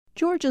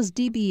Georgia's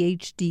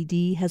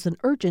DBHDD has an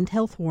urgent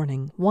health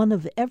warning. 1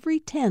 of every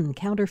 10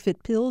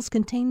 counterfeit pills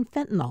contain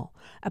fentanyl,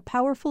 a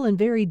powerful and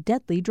very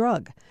deadly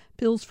drug.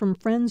 Pills from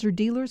friends or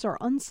dealers are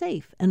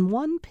unsafe, and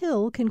 1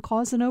 pill can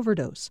cause an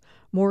overdose.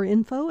 More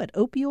info at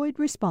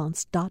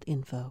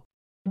opioidresponse.info.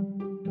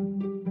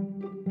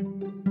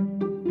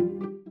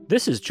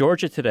 This is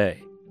Georgia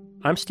Today.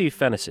 I'm Steve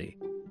Fennessy.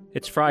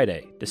 It's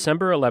Friday,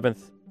 December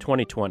 11th,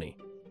 2020.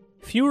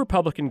 Few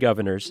Republican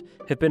governors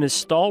have been as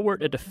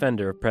stalwart a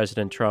defender of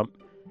President Trump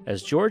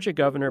as Georgia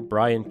Governor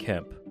Brian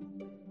Kemp.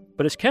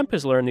 But as Kemp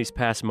has learned these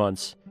past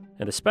months,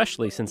 and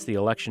especially since the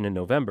election in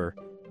November,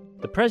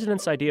 the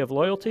president's idea of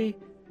loyalty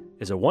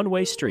is a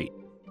one-way street.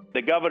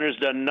 The governor's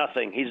done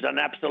nothing. He's done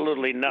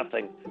absolutely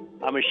nothing.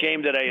 I'm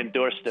ashamed that I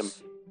endorsed him.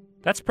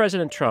 That's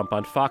President Trump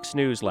on Fox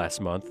News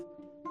last month,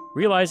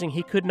 realizing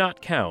he could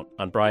not count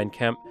on Brian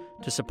Kemp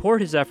to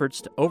support his efforts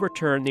to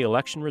overturn the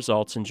election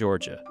results in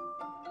Georgia.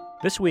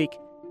 This week,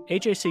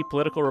 AJC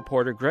political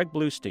reporter Greg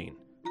Bluestein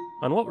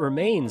on what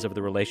remains of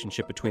the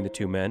relationship between the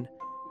two men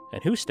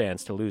and who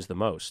stands to lose the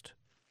most.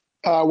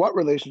 What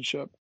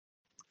relationship?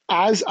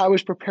 As I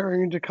was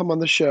preparing to come on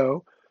the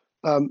show,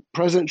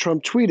 President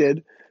Trump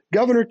tweeted,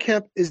 "Governor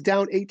Kemp is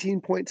down 18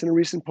 points in a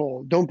recent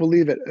poll. Don't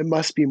believe it. It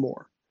must be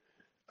more."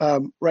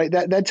 Right?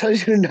 That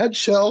tells you in a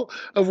nutshell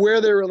of where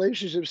their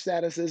relationship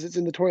status is. It's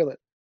in the toilet.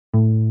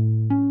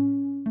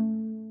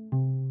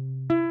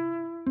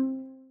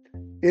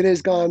 It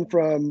has gone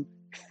from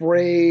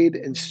frayed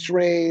and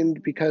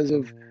strained because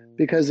of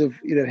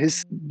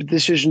his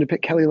decision to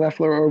pick Kelly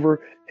Loeffler over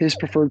his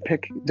preferred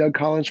pick, Doug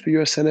Collins, for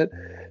U.S. Senate,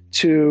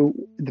 to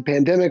the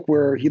pandemic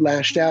where he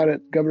lashed out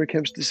at Governor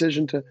Kemp's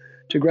decision to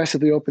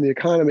aggressively open the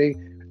economy,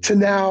 to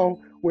now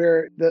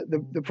where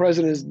the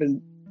president has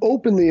been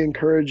openly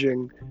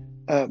encouraging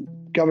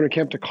Governor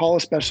Kemp to call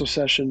a special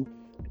session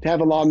to have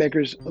the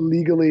lawmakers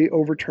legally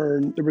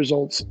overturn the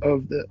results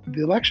of the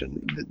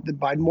election that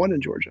Biden won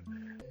in Georgia.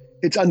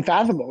 It's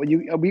unfathomable.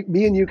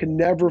 Me and you can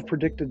never have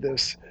predicted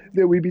this,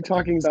 that we'd be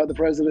talking about the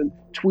president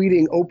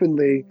tweeting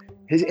openly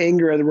his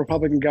anger at the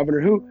Republican governor,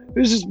 who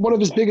is just one of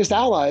his biggest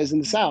allies in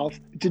the South,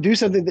 to do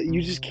something that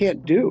you just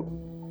can't do.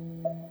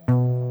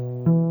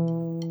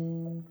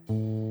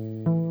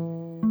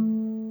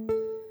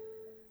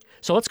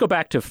 So let's go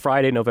back to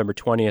Friday, November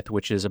 20th,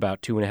 which is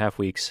about 2.5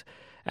 weeks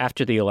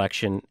after the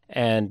election.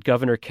 And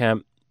Governor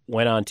Kemp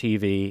went on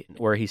TV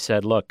where he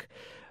said, look,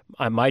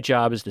 my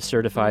job is to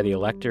certify the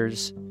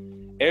electors.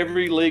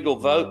 Every legal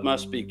vote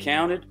must be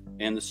counted,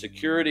 and the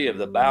security of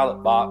the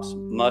ballot box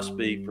must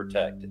be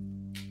protected.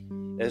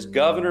 As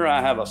governor, I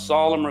have a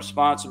solemn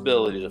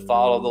responsibility to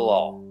follow the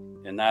law,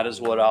 and that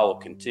is what I will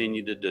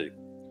continue to do.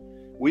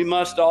 We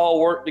must all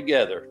work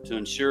together to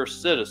ensure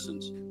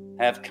citizens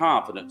have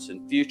confidence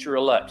in future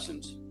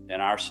elections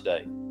in our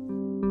state.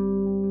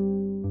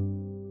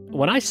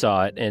 When I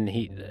saw it, and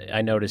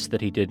I noticed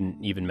that he didn't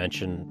even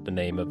mention the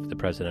name of the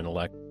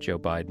president-elect, Joe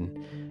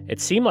Biden, it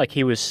seemed like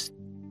he was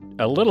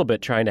a little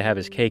bit trying to have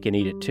his cake and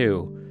eat it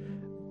too,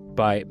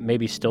 by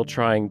maybe still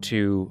trying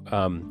to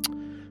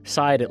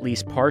side at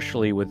least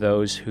partially with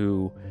those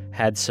who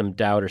had some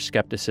doubt or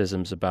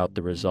skepticisms about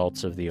the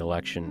results of the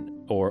election.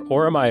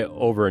 Or am I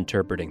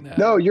overinterpreting that?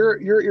 No,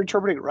 you're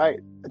interpreting it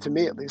right, to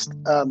me at least.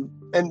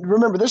 And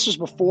remember, this was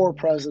before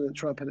President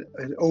Trump had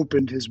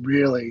opened his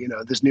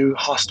this new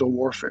hostile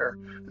warfare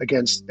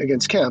against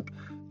Kemp.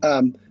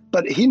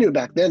 But he knew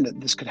back then that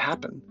this could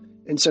happen,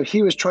 and so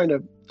he was trying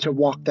to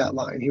walk that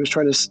line. He was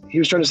trying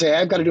to say,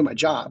 I've got to do my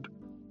job,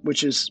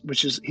 which is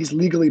he's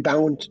legally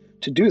bound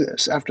to do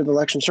this. After the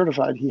election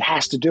certified, he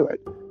has to do it.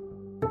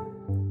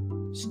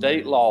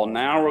 State law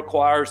now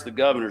requires the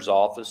governor's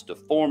office to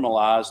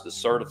formalize the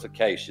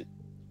certification,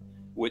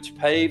 which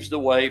paves the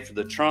way for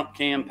the Trump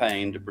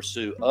campaign to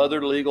pursue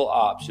other legal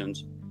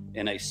options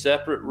in a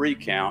separate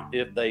recount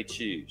if they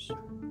choose.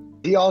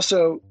 He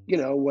also,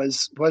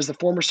 was the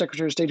former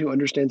Secretary of State who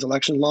understands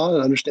election law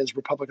and understands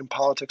Republican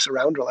politics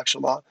around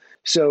election law.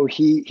 So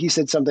he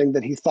said something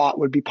that he thought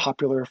would be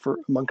popular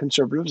among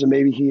conservatives, and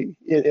maybe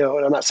and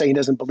I'm not saying he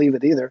doesn't believe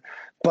it either,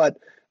 but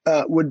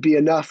would be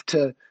enough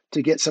to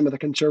get some of the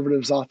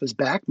conservatives off his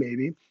back,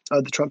 maybe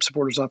the Trump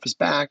supporters off his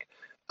back.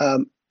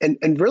 And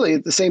really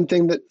the same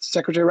thing that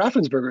Secretary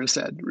Raffensperger has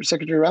said.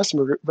 Secretary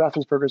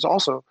Raffensperger has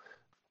also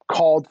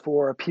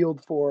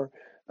appealed for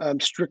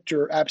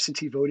stricter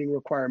absentee voting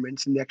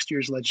requirements in next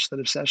year's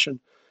legislative session.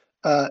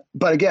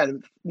 But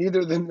again,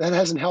 that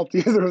hasn't helped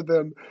either of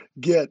them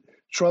get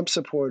Trump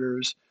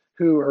supporters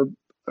who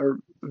are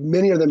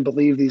many of them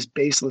believe these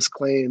baseless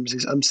claims,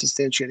 these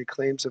unsubstantiated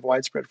claims of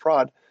widespread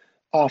fraud,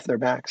 off their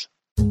backs.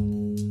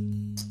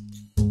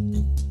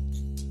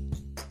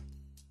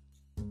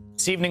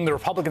 This evening, the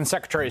Republican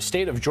Secretary of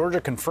State of Georgia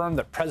confirmed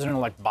that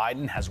President-elect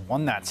Biden has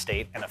won that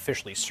state and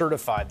officially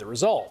certified the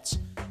results.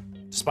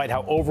 Despite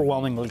how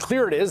overwhelmingly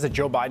clear it is that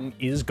Joe Biden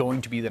is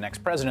going to be the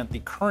next president,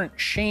 the current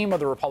shame of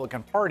the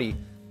Republican Party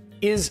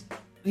is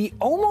the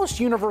almost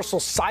universal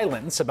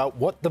silence about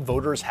what the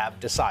voters have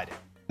decided.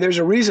 There's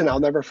a reason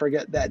I'll never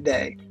forget that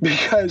day,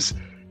 because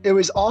it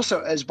was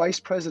also as Vice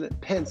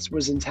President Pence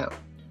was in town.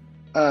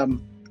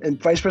 And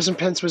Vice President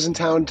Pence was in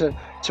town to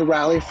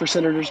rally for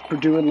Senators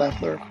Perdue and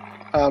Loeffler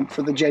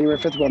for the January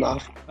 5th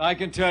runoff. I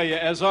can tell you,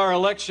 as our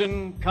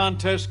election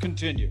contests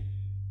continue,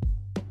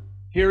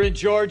 here in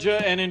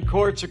Georgia and in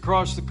courts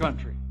across the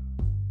country,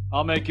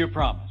 I'll make you a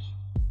promise.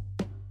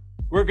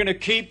 We're going to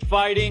keep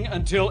fighting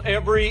until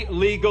every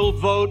legal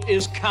vote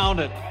is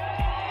counted.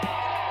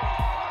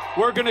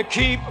 We're going to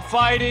keep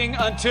fighting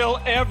until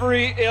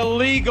every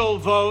illegal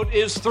vote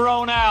is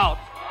thrown out.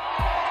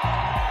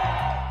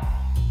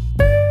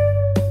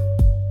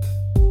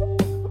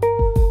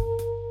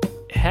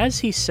 Has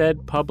he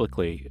said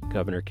publicly,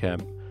 Governor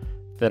Kemp,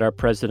 that our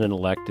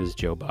president-elect is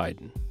Joe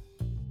Biden?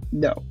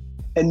 No.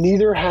 And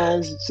neither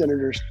has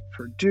Senators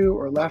Perdue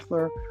or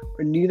Loeffler,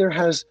 or neither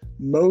has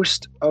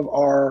most of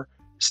our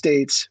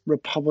state's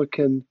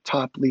Republican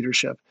top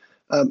leadership.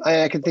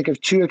 I can think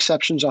of two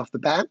exceptions off the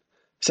bat.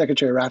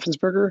 Secretary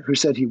Raffensperger, who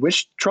said he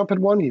wished Trump had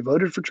won. He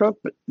voted for Trump,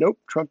 but nope,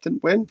 Trump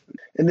didn't win.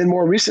 And then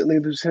more recently,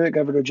 Lieutenant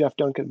Governor Jeff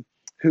Duncan,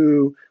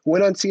 who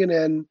went on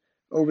CNN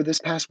over this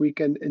past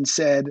weekend and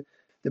said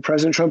that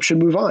President Trump should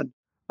move on.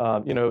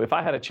 If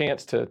I had a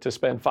chance to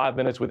spend 5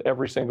 minutes with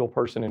every single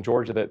person in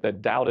Georgia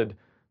that doubted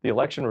the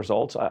election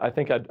results, I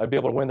think I'd be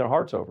able to win their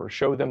hearts over,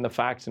 show them the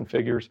facts and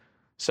figures,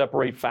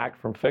 separate fact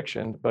from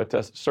fiction. But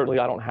certainly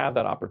I don't have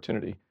that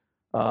opportunity.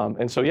 On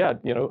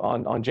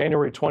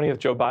January 20th,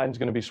 Joe Biden's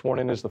going to be sworn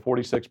in as the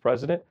 46th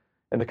president,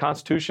 and the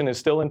Constitution is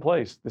still in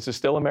place. This is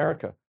still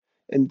America.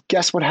 And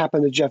guess what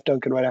happened to Jeff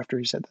Duncan right after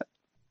he said that?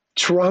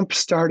 Trump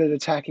started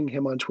attacking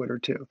him on Twitter,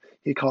 too.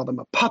 He called him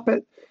a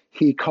puppet.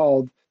 He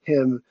called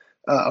him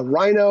a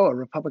rhino, a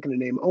Republican in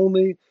name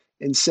only,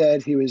 and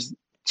said he was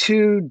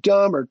too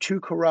dumb or too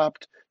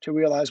corrupt to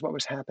realize what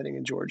was happening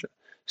in Georgia.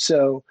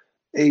 So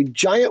a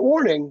giant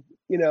warning.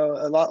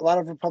 A lot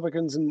of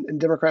Republicans and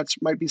Democrats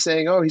might be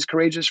saying, oh, he's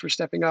courageous for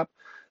stepping up.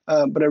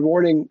 But a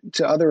warning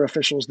to other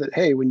officials that,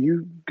 hey, when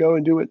you go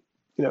and do what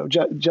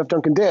Jeff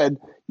Duncan did,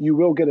 you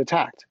will get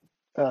attacked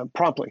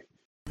promptly.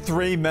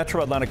 3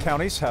 metro Atlanta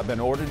counties have been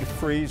ordered to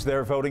freeze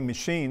their voting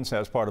machines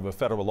as part of a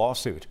federal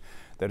lawsuit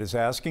that is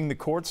asking the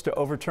courts to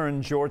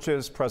overturn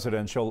Georgia's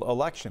presidential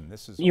election.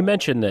 You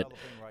mentioned that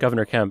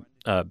Governor Kemp,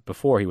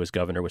 before he was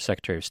governor, was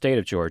Secretary of State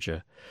of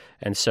Georgia.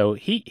 And so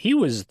he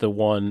was the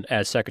one,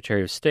 as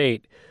Secretary of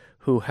State,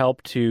 who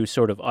helped to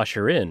sort of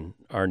usher in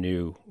our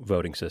new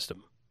voting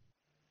system.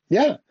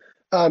 Yeah.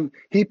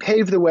 He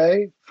paved the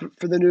way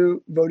for the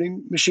new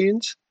voting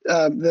machines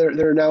that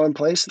are now in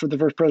place for the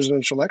first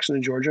presidential election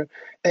in Georgia.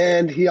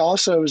 And he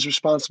also is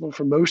responsible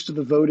for most of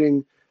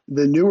the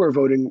newer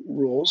voting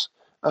rules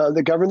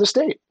that govern the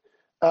state.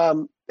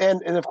 And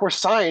of course,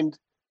 signed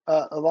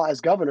a law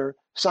as governor,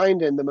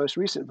 signed in the most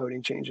recent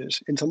voting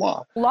changes into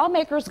law.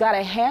 Lawmakers got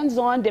a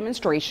hands-on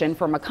demonstration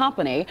from a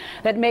company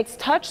that makes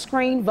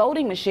touchscreen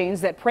voting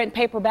machines that print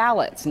paper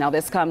ballots. Now,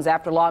 this comes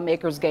after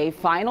lawmakers gave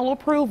final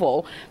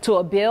approval to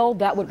a bill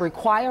that would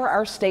require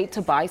our state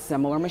to buy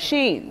similar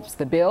machines.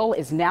 The bill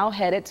is now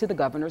headed to the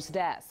governor's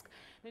desk.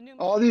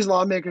 All these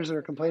lawmakers that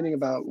are complaining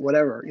about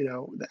whatever,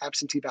 the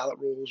absentee ballot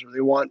rules, or they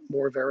want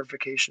more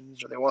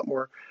verifications, or they want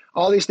more,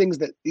 all these things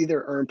that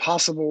either are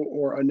impossible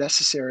or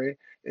unnecessary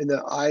in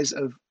the eyes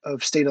of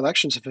state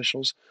elections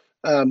officials,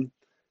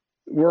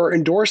 were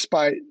endorsed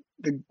by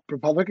the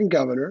Republican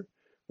governor,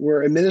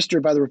 were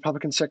administered by the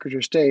Republican Secretary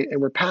of State, and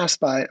were passed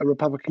by a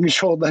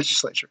Republican-controlled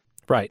legislature.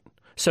 Right.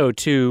 So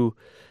to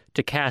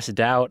cast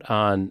doubt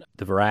on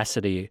the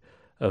veracity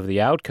of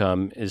the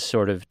outcome is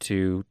sort of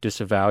to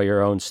disavow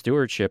your own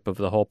stewardship of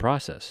the whole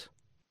process.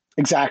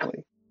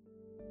 Exactly.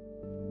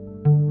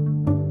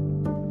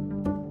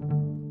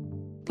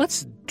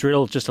 Let's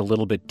drill just a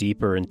little bit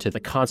deeper into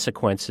the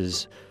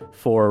consequences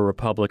for a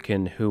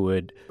Republican who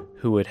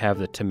would have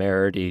the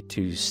temerity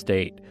to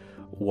state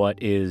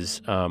what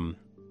is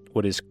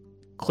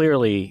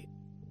clearly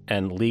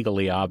and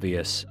legally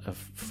obvious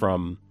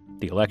from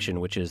the election,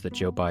 which is that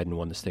Joe Biden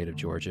won the state of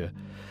Georgia.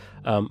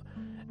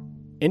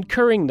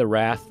 Incurring the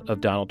wrath of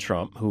Donald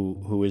Trump,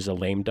 who is a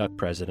lame duck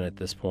president at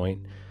this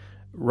point,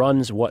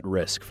 runs what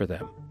risk for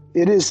them?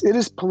 It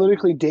is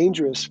politically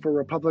dangerous for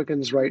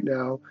Republicans right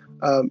now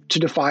to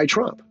defy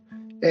Trump.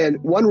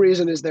 And one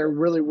reason is they're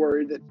really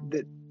worried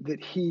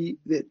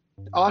that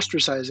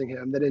ostracizing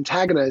him, that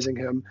antagonizing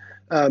him,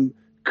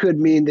 could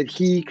mean that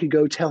he could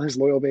go tell his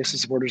loyal base of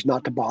supporters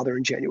not to bother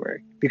in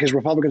January because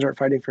Republicans aren't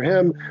fighting for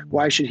him.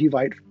 Why should he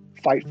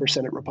fight for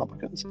Senate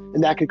Republicans?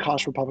 And that could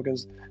cost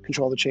Republicans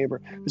control of the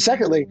chamber. But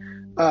secondly,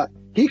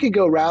 he could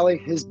go rally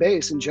his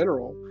base in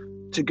general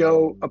to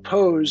go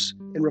oppose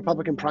in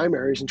Republican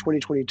primaries in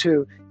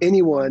 2022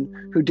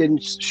 anyone who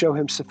didn't show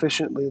him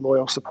sufficiently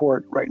loyal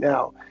support right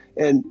now.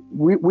 And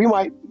we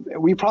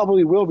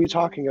probably will be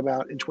talking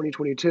about in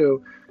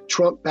 2022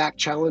 Trump-backed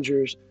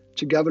challengers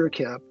to Governor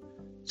Kemp,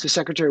 to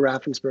Secretary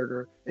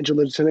Raffensperger, and to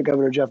Lieutenant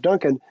Governor Jeff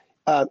Duncan,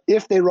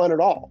 if they run at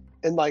all.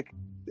 And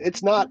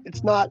it's not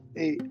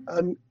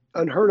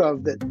unheard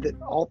of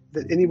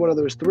that any one of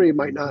those three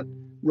might not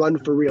run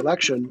for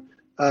re-election.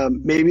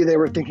 Maybe they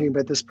were thinking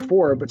about this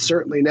before, but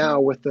certainly now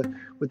with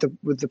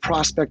the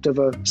prospect of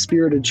a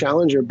spirited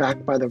challenger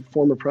backed by the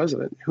former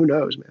president, who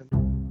knows, man.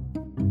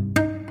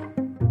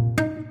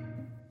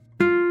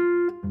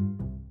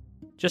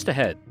 Just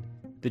ahead,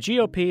 the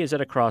GOP is at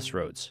a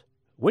crossroads.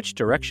 Which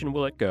direction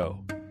will it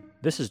go?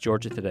 This is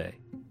Georgia Today.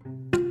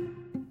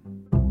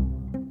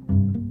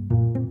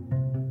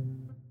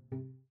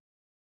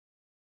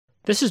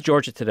 This is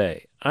Georgia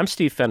Today. I'm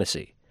Steve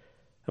Fennessy.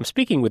 I'm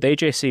speaking with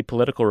AJC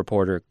political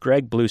reporter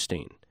Greg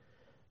Bluestein.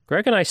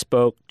 Greg and I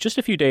spoke just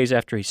a few days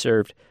after he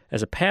served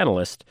as a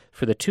panelist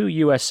for the 2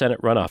 U.S.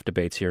 Senate runoff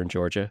debates here in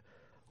Georgia,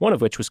 one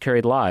of which was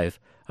carried live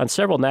on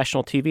several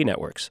national TV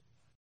networks.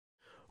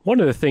 One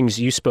of the things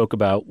you spoke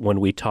about when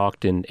we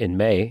talked in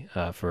May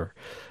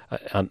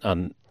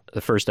on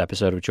the first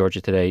episode of Georgia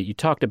Today, you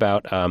talked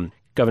about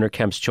Governor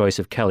Kemp's choice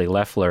of Kelly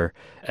Loeffler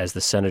as the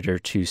senator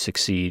to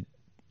succeed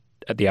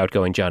the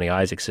outgoing Johnny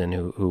Isakson,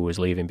 who was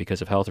leaving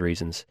because of health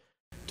reasons.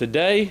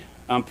 Today,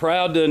 I'm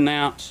proud to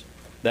announce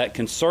that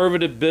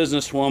conservative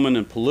businesswoman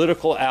and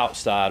political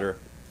outsider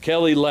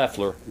Kelly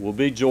Loeffler will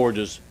be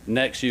Georgia's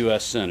next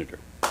U.S. Senator.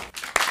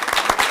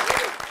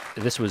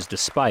 This was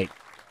despite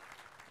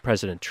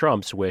President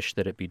Trump's wish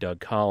that it be Doug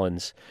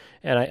Collins.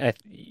 And I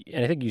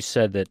think you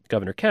said that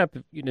Governor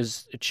Kemp,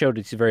 it showed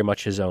he's very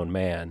much his own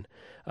man.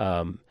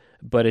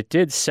 But it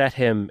did set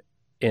him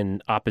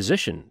in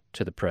opposition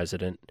to the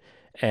president.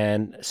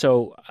 And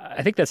so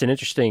I think that's an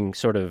interesting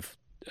sort of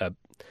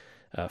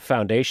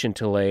foundation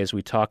to lay as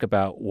we talk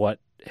about what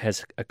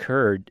has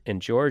occurred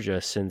in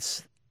Georgia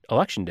since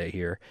Election Day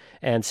here,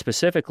 and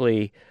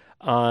specifically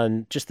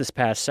on just this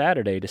past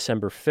Saturday,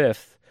 December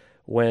 5th,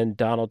 when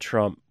Donald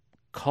Trump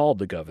called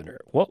the governor.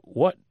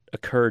 What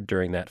occurred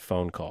during that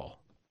phone call?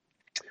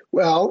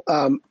 Well,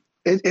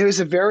 it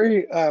was a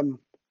very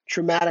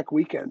traumatic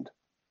weekend,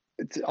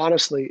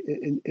 honestly,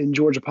 in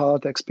Georgia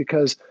politics,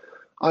 because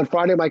on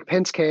Friday, Mike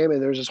Pence came,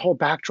 and there's this whole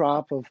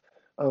backdrop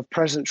of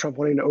President Trump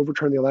wanting to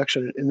overturn the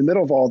election. In the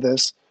middle of all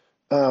this,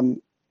 down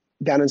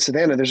in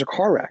Savannah, there's a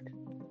car wreck.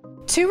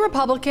 2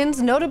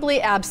 Republicans notably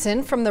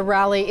absent from the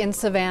rally in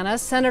Savannah,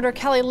 Senator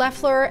Kelly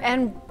Loeffler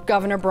and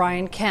Governor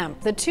Brian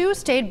Kemp. The 2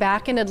 stayed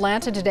back in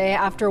Atlanta today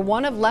after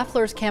one of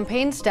Loeffler's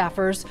campaign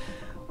staffers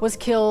was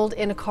killed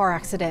in a car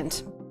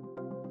accident.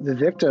 The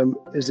victim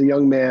is a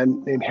young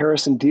man named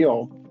Harrison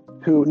Deal,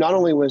 who not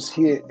only was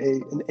he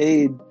an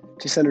aide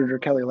to Senator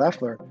Kelly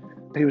Loeffler,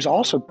 but he was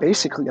also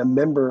basically a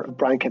member of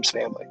Brian Kemp's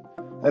family.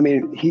 I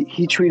mean,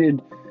 he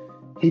treated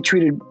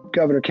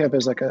Governor Kemp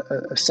as like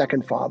a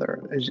second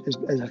father,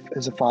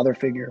 as a father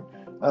figure.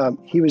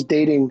 He was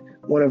dating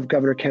one of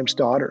Governor Kemp's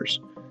daughters.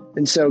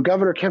 And so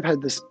Governor Kemp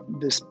had this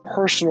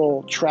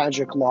personal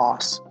tragic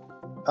loss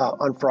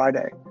on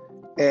Friday.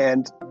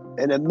 And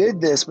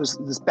amid this was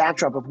this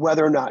backdrop of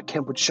whether or not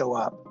Kemp would show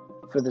up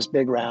for this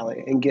big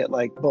rally and get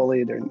like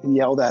bullied and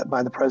yelled at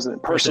by the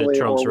president personally.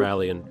 President Trump's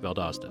rally in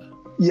Valdosta.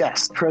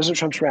 Yes, President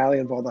Trump's rally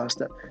in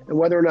Valdosta. And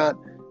whether or not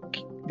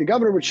the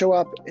governor would show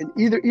up, and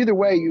either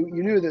way, you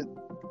knew that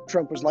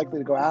Trump was likely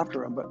to go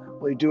after him, but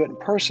will he do it in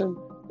person,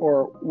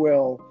 or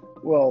will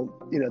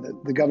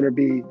the governor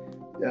be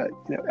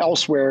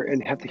elsewhere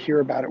and have to hear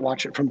about it,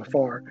 watch it from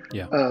afar?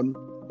 Yeah.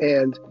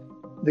 And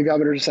the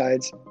governor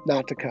decides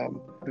not to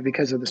come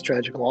because of this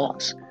tragic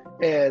loss.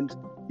 And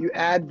you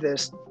add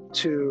this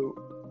to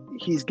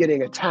he's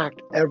getting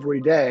attacked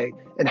every day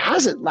and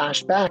hasn't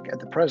lashed back at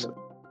the president.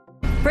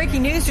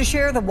 Breaking news to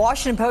share. The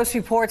Washington Post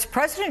reports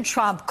President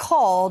Trump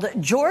called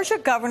Georgia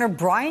Governor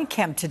Brian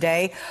Kemp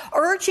today,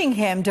 urging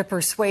him to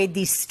persuade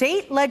the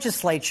state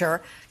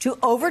legislature to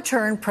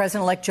overturn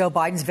President-elect Joe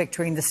Biden's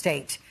victory in the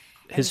state.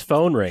 His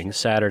phone rings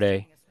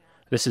Saturday.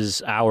 This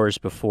is hours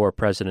before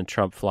President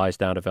Trump flies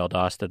down to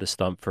Valdosta to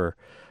stump for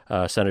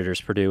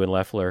Senators Perdue and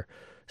Loeffler.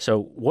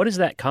 So what is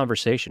that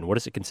conversation? What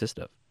does it consist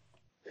of?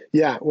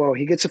 Yeah, well,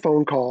 he gets a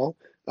phone call.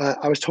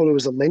 I was told it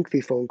was a lengthy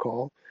phone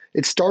call.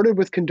 It started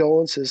with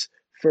condolences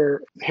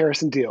for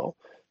Harrison Deal,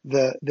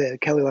 the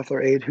Kelly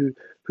Loeffler aide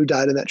who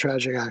died in that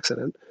tragic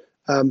accident.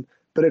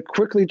 But it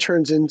quickly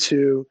turns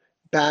into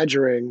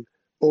badgering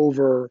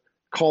over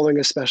calling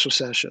a special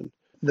session.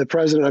 The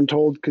president, I'm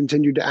told,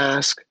 continued to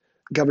ask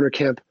Governor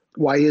Kemp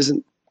why he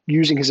isn't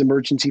using his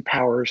emergency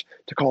powers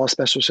to call a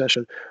special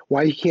session,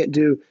 why he can't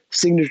do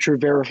signature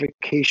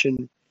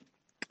verification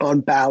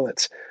on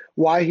ballots,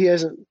 why he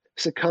hasn't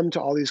succumbed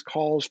to all these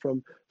calls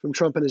from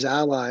Trump and his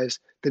allies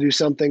to do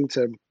something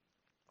to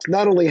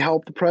not only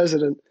help the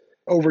president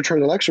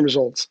overturn election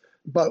results,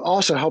 but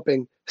also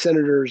helping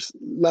Senators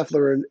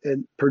Loeffler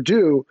and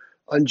Perdue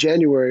on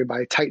January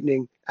by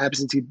tightening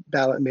absentee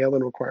ballot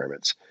mail-in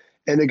requirements.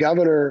 And the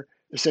governor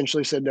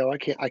essentially said, no,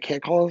 I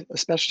can't call a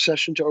special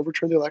session to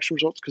overturn the election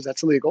results because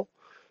that's illegal.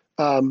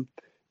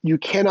 You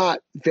cannot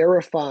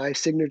verify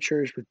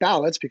signatures with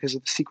ballots because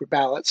of the secret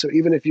ballot. So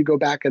even if you go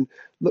back and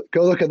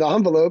look at the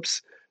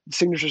envelopes, the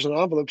signatures on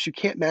envelopes, you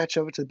can't match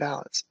up to the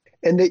ballots.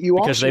 And that you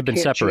because they've been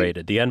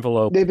separated. The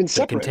envelope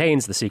that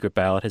contains the secret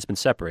ballot has been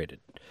separated.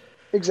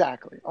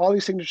 Exactly. All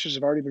these signatures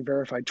have already been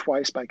verified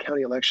twice by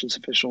county elections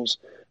officials.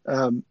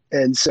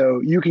 And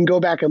so you can go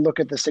back and look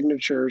at the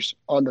signatures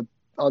on the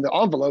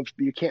envelopes,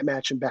 but you can't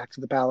match them back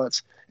to the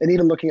ballots. And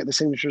even looking at the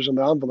signatures on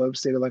the envelopes,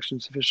 state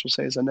elections officials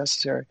say is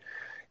unnecessary.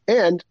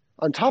 And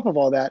on top of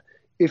all that,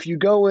 if you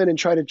go in and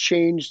try to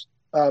change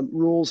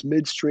rules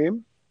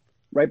midstream,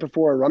 right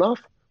before a runoff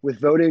with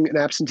voting and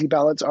absentee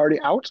ballots already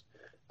out,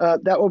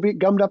 that will be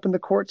gummed up in the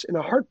courts in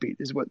a heartbeat,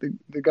 is what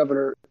the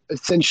governor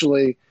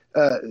essentially,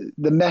 the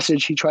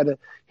message he tried to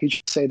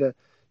say to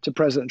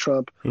President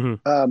Trump.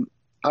 Mm-hmm.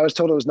 I was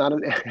told it was not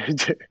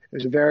it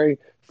was a very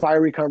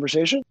fiery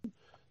conversation,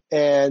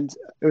 and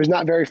it was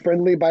not very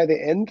friendly by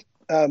the end.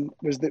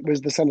 Was the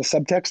kind of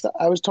subtext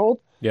I was told.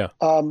 Yeah.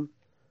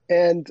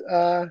 And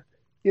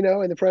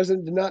the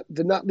president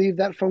did not leave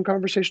that phone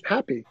conversation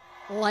happy.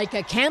 Like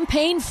a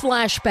campaign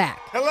flashback.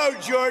 Hello,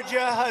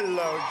 Georgia.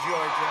 Hello,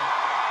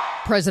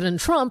 Georgia. President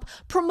Trump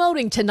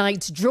promoting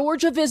tonight's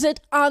Georgia visit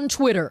on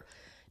Twitter,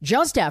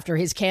 just after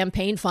his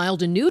campaign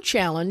filed a new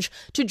challenge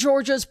to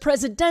Georgia's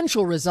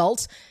presidential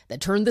results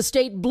that turned the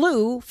state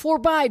blue for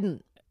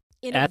Biden.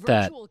 At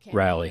that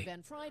rally,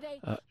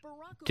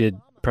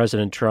 did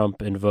President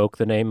Trump invoke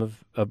the name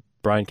of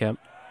Brian Kemp?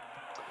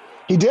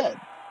 He did.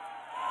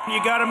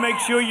 You got to make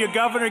sure your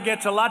governor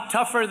gets a lot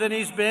tougher than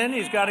he's been.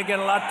 He's got to get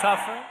a lot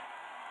tougher.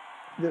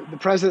 The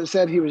president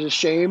said he was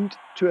ashamed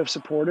to have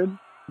supported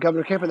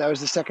Governor Kemp, and that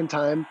was the second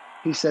time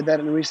he said that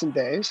in recent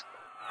days.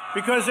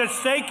 Because at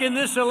stake in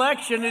this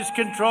election is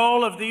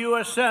control of the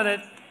U.S.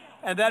 Senate,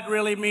 and that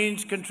really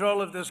means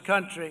control of this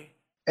country.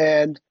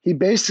 And he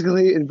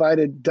basically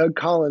invited Doug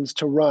Collins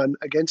to run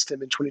against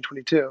him in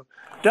 2022.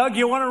 Doug,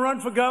 you want to run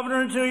for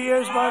governor in 2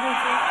 years, buddy?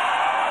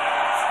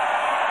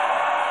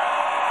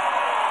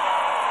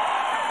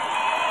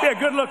 Yeah,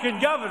 good-looking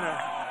governor.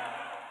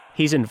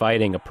 He's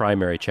inviting a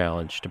primary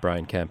challenge to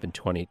Brian Kemp in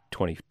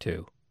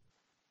 2022.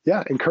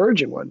 Yeah,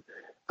 encouraging one.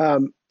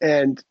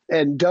 And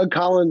Doug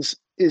Collins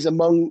is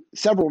among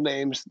several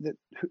names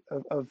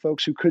of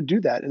folks who could do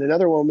that. And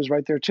another one was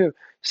right there too.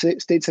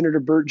 State Senator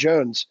Burt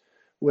Jones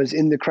was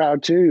in the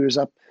crowd too. He was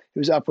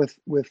up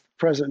with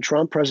President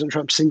Trump. President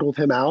Trump singled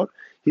him out.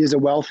 He is a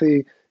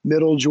wealthy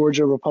middle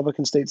Georgia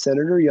Republican state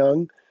senator,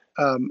 young,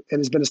 and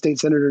has been a state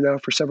senator now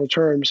for several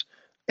terms.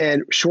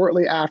 And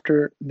shortly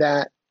after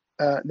that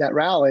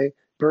rally,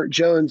 Burt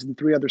Jones and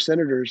three other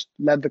senators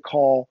led the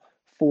call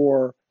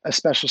for a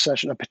special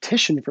session, a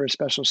petition for a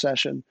special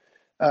session,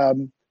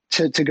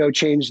 to go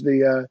change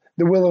the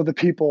will of the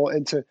people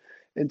and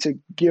to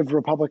give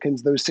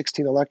Republicans those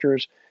 16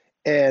 electors.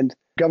 And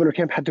Governor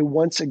Kemp had to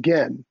once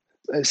again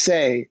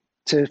say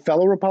to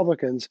fellow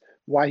Republicans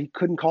why he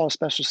couldn't call a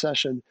special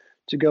session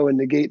to go and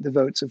negate the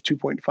votes of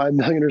 2.5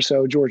 million or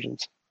so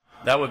Georgians.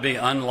 That would be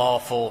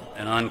unlawful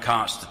and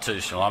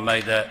unconstitutional. I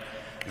made that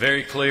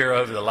very clear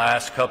over the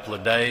last couple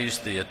of days.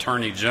 The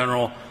Attorney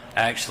General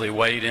actually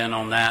weighed in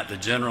on that. The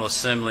General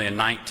Assembly in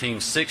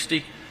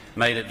 1960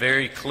 made it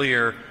very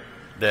clear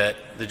that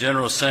the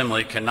General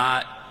Assembly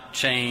cannot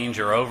change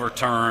or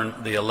overturn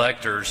the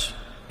electors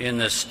in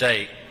this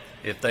state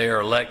if they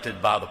are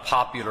elected by the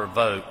popular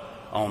vote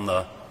on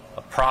a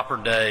proper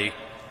day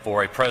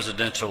for a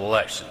presidential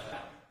election.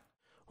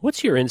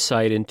 What's your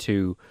insight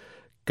into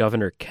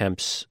Governor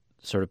Kemp's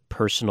sort of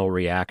personal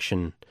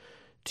reaction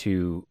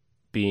to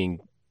being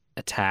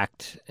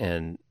attacked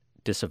and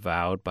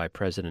disavowed by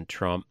President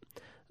Trump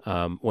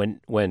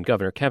when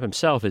Governor Kemp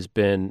himself has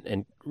been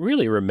and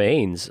really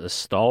remains a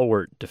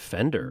stalwart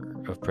defender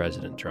of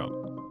President Trump?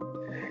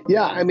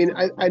 Yeah, I mean,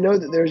 I know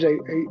that there's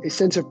a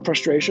sense of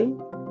frustration,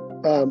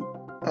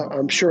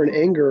 I'm sure, and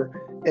anger,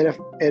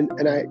 and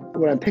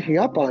what I'm picking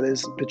up on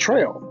is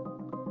betrayal.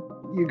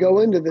 You go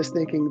into this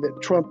thinking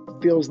that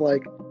Trump feels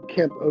like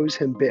Kemp owes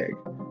him big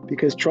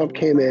because Trump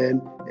came in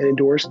and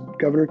endorsed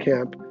Governor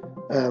Kemp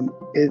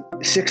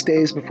 6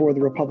 days before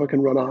the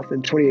Republican runoff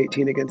in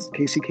 2018 against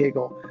Casey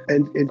Cagle,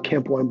 and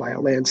Kemp won by a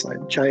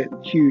landslide, giant,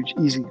 huge,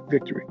 easy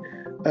victory.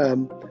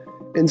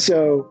 And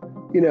so,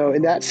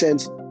 in that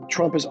sense,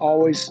 Trump has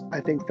always,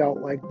 I think, felt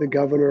like the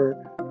governor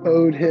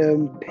owed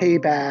him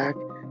payback.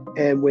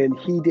 And when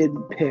he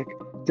didn't pick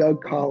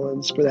Doug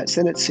Collins for that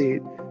Senate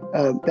seat,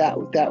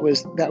 that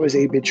was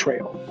a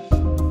betrayal.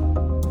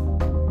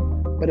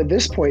 But at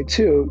this point,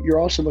 too, you're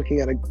also looking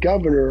at a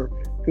governor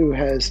who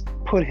has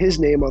put his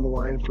name on the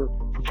line for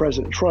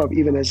President Trump,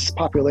 even as his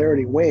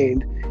popularity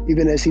waned,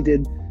 even as he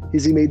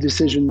made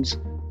decisions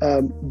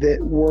that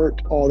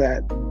weren't all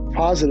that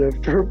positive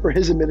for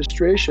his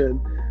administration,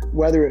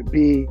 whether it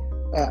be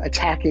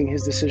attacking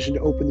his decision to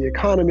open the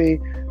economy,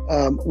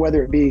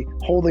 whether it be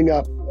holding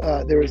up,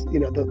 there was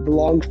the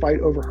long fight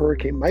over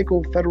Hurricane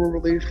Michael, federal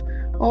relief,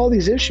 all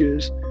these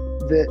issues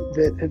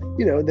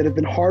that have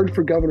been hard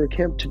for Governor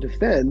Kemp to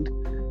defend,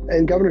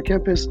 and Governor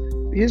Kemp has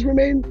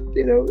remained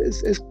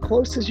as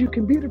close as you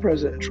can be to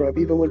President Trump,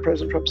 even when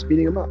President Trump's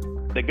beating him up.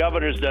 The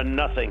governor's done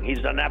nothing. He's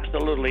done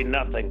absolutely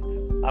nothing.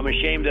 I'm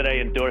ashamed that I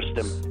endorsed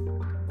him.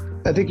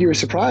 I think you were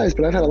surprised,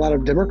 but I've had a lot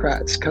of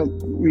Democrats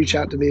reach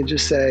out to me and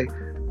just say,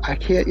 I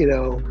can't,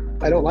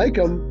 I don't like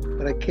him,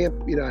 but I can't,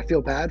 I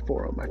feel bad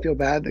for him. I feel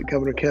bad that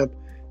Governor Kemp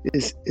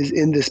is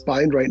in this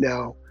bind right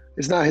now.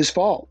 It's not his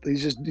fault.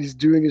 He's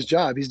doing his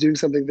job. He's doing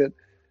something that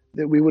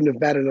we wouldn't have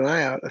batted an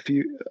eye out a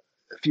few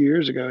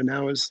years ago, and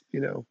now is,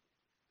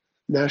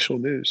 national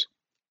news.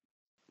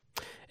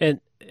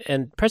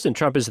 And President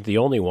Trump isn't the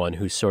only one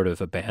who's sort of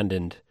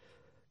abandoned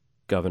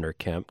Governor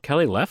Kemp.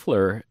 Kelly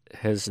Loeffler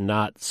has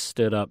not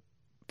stood up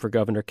for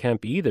Governor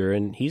Kemp either,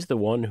 and he's the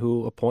one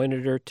who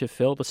appointed her to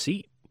fill the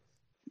seat.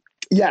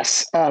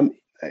 Yes.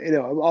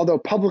 Although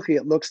publicly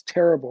it looks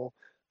terrible,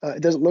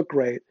 it doesn't look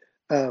great.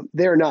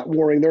 They're not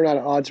warring. They're not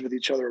at odds with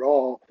each other at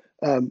all.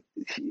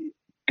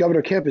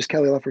 Governor Kemp is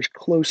Kelly Loeffler's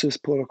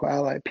closest political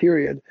ally,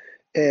 period.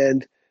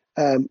 And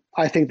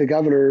I think the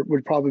governor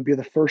would probably be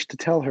the first to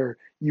tell her,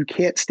 you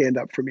can't stand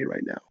up for me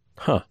right now.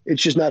 Huh.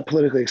 It's just not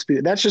politically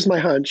expedient. That's just my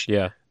hunch.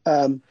 Yeah.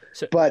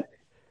 But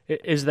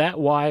is that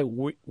why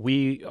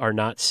we are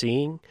not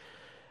seeing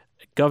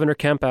Governor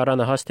Kemp out on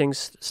the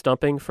hustings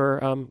stumping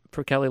for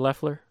Kelly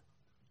Loeffler?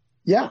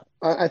 Yeah,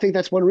 I think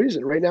that's one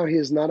reason. Right now, he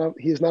is not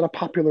a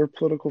popular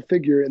political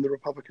figure in the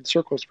Republican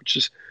circles,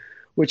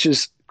 which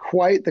is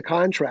quite the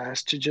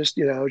contrast to just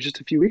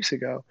a few weeks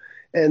ago.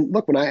 And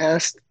look, when I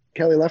asked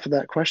Kelly Loeffler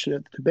that question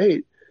at the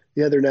debate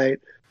the other night,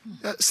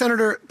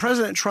 Senator,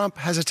 President Trump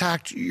has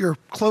attacked your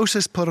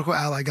closest political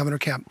ally, Governor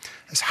Kemp,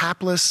 as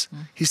hapless.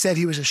 He said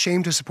he was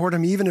ashamed to support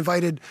him. He even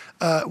invited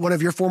one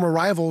of your former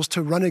rivals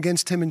to run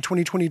against him in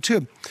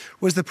 2022.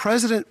 Was the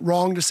president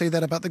wrong to say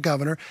that about the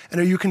governor? And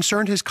are you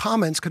concerned his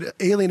comments could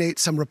alienate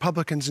some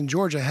Republicans in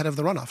Georgia ahead of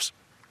the runoffs?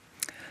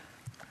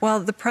 Well,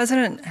 the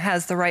president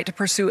has the right to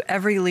pursue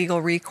every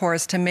legal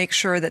recourse to make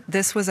sure that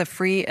this was a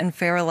free and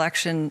fair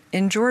election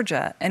in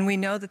Georgia. And we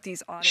know that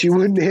these audits... She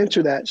wouldn't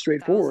answer that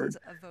straightforward.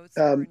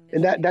 And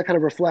that kind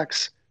of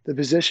reflects the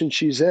position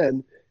she's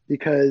in,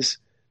 because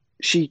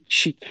she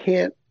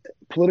can't,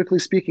 politically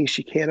speaking,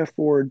 she can't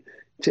afford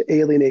to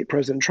alienate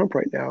President Trump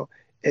right now.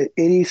 And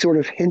any sort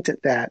of hint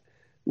at that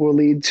will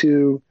lead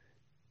to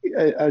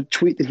a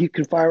tweet that he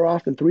can fire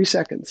off in 3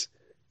 seconds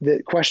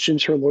that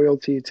questions her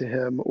loyalty to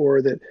him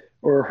or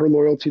her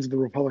loyalty to the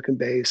Republican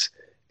base,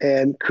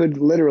 and could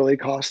literally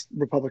cost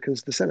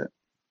Republicans the Senate.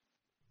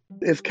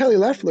 If Kelly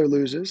Loeffler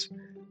loses,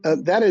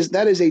 that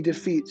is a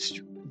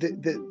defeat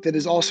that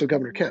is also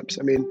Governor Kemp's.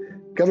 I mean,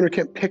 Governor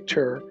Kemp picked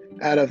her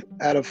out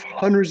of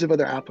hundreds of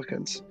other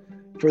applicants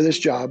for this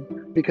job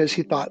because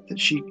he thought that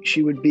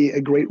she would be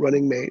a great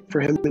running mate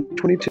for him in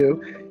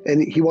 2022,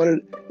 and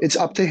it's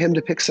up to him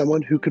to pick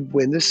someone who could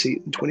win this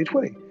seat in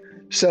 2020.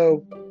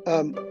 So,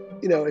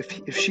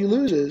 if she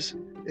loses,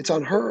 it's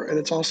on her and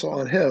it's also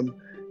on him.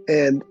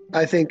 And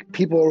I think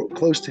people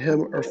close to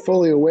him are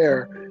fully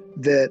aware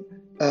that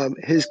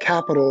his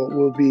capital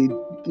will be,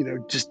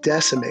 just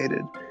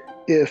decimated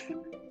if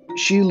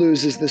she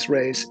loses this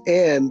race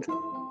and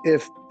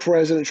if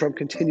President Trump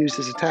continues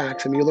his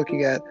attacks. I mean, you're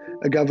looking at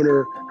a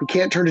governor who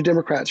can't turn to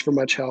Democrats for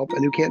much help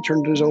and who can't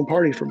turn to his own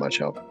party for much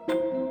help.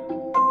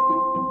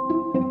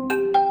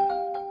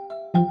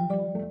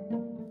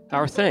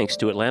 Our thanks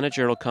to Atlanta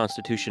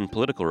Journal-Constitution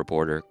political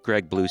reporter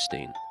Greg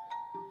Bluestein.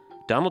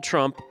 Donald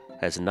Trump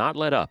has not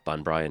let up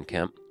on Brian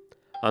Kemp.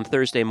 On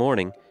Thursday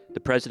morning, the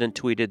president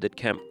tweeted that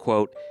Kemp,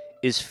 quote,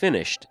 is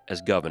finished as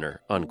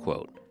governor,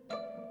 unquote.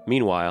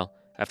 Meanwhile,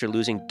 after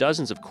losing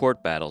dozens of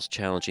court battles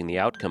challenging the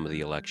outcome of the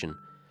election,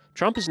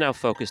 Trump is now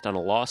focused on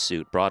a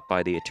lawsuit brought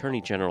by the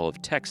Attorney General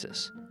of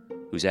Texas,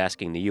 who's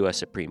asking the U.S.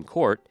 Supreme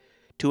Court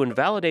to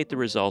invalidate the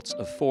results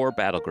of 4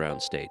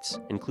 battleground states,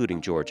 including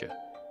Georgia.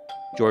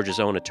 Georgia's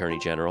own Attorney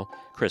General,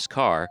 Chris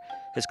Carr,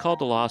 has called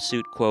the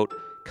lawsuit, quote,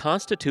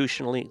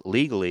 constitutionally,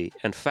 legally,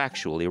 and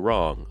factually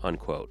wrong,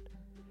 unquote.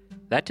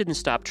 That didn't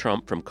stop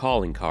Trump from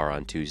calling Carr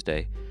on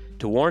Tuesday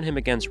to warn him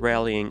against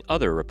rallying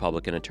other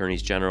Republican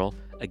attorneys general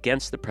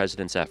against the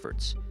president's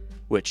efforts,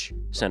 which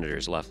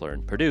Senators Loeffler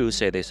and Perdue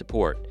say they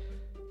support,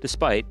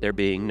 despite there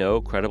being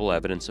no credible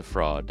evidence of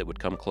fraud that would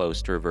come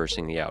close to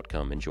reversing the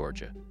outcome in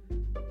Georgia.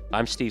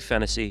 I'm Steve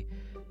Fennessy.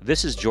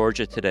 This is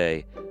Georgia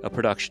Today, a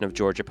production of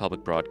Georgia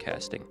Public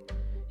Broadcasting.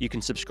 You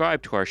can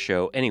subscribe to our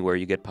show anywhere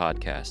you get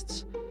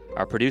podcasts.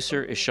 Our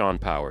producer is Sean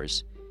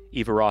Powers.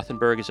 Eva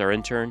Rothenberg is our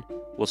intern.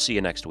 We'll see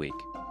you next week.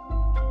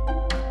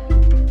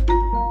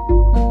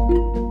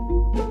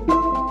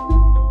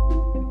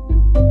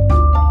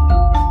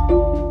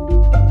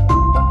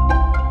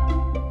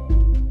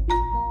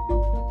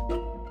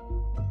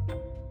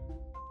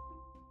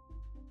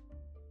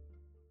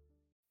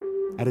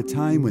 At a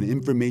time when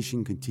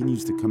information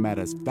continues to come at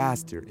us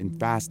faster and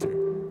faster,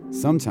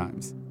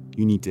 sometimes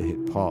you need to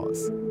hit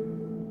pause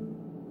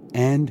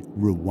and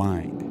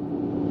rewind.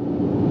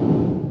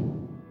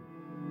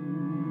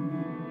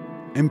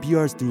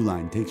 NPR's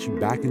Throughline takes you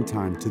back in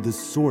time to the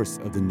source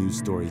of the news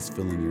stories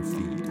filling your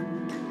feed.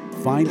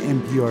 Find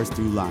NPR's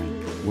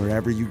Throughline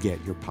wherever you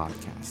get your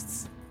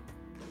podcasts.